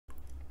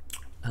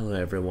Hello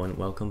everyone,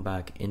 welcome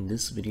back. In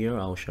this video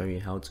I'll show you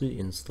how to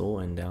install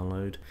and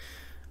download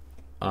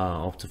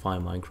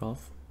Optifine Minecraft.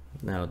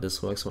 Now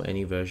this works for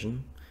any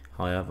version,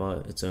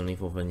 however it's only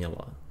for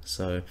vanilla.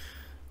 So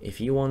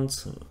if you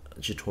want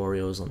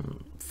tutorials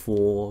on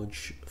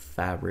Forge,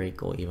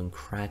 Fabric or even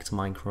cracked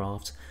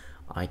Minecraft,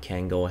 I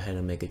can go ahead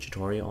and make a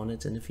tutorial on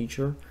it in the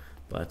future,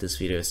 but this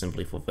video is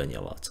simply for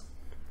vanilla.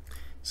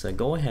 So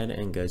go ahead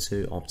and go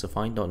to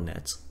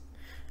optifine.net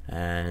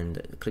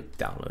and click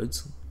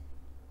downloads,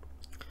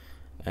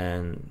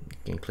 and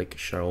you can click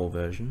show all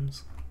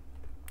versions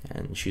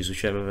and choose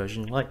whichever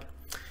version you like.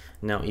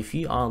 Now if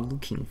you are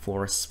looking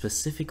for a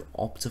specific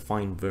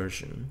Optifine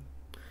version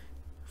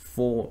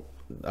for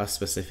a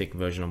specific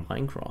version of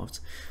Minecraft,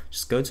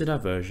 just go to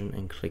that version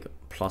and click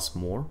plus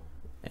more,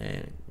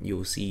 and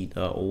you'll see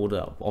all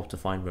the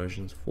Optifine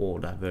versions for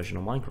that version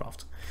of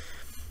Minecraft.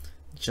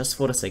 Just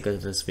for the sake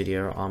of this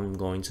video, I'm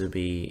going to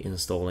be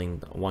installing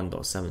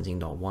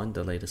 1.17.1,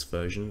 the latest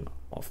version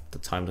of the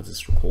time that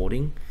it's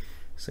recording.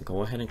 So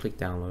go ahead and click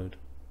download.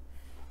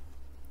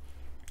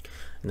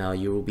 Now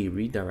you will be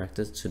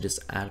redirected to this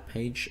ad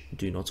page.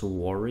 Do not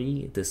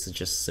worry, this is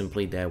just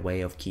simply their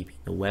way of keeping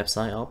the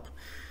website up.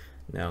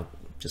 Now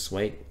just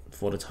wait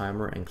for the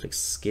timer and click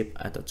skip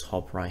at the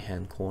top right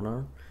hand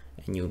corner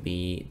and you'll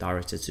be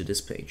directed to this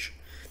page.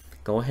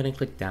 Go ahead and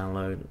click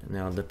download.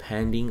 Now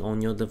depending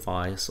on your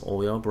device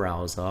or your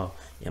browser,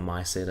 it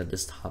might say that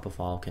this type of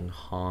file can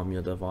harm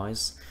your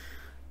device.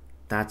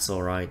 That's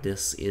alright,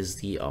 this is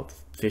the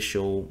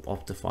official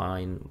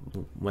Optifine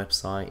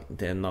website.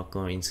 They're not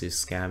going to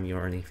scam you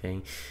or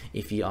anything.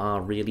 If you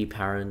are really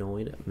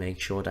paranoid, make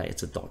sure that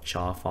it's a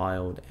 .jar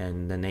file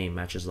and the name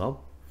matches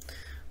up.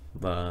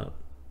 But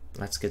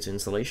let's get to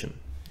installation.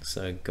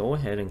 So go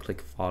ahead and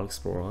click File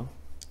Explorer,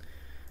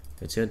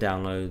 go to your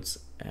downloads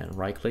and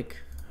right click,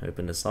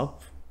 open this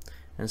up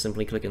and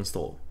simply click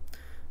install.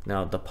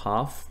 Now the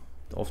path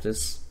of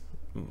this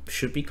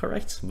should be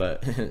correct,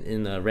 but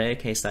in a rare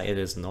case that it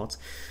is not,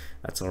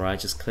 that's alright.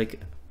 Just click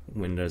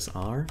Windows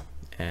R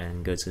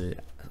and go to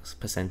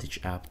percentage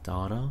app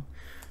data,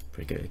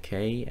 click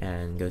OK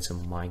and go to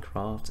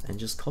Minecraft and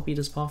just copy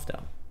this path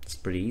down. It's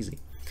pretty easy.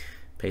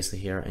 Paste it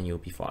here and you'll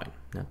be fine.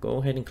 Now go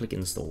ahead and click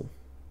install.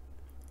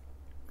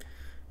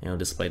 It'll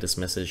display this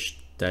message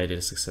that it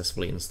is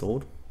successfully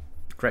installed.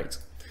 Great.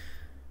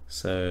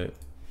 So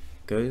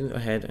go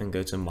ahead and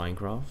go to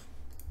Minecraft.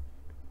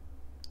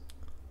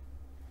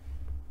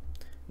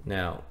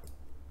 Now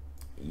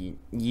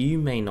you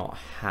may not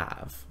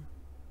have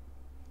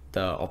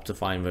the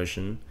Optifine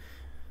version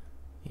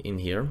in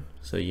here,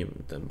 so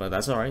but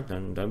that's alright,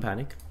 don't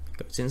panic.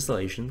 Go to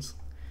installations,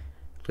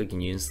 click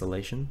new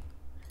installation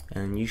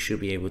and you should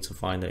be able to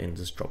find it in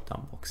this drop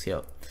down box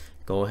here.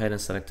 Go ahead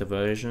and select a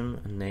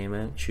version, name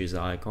it, choose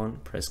the icon,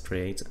 press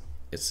create.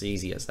 It's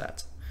easy as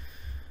that.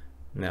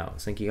 Now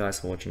thank you guys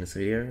for watching this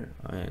video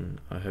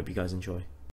and I hope you guys enjoy.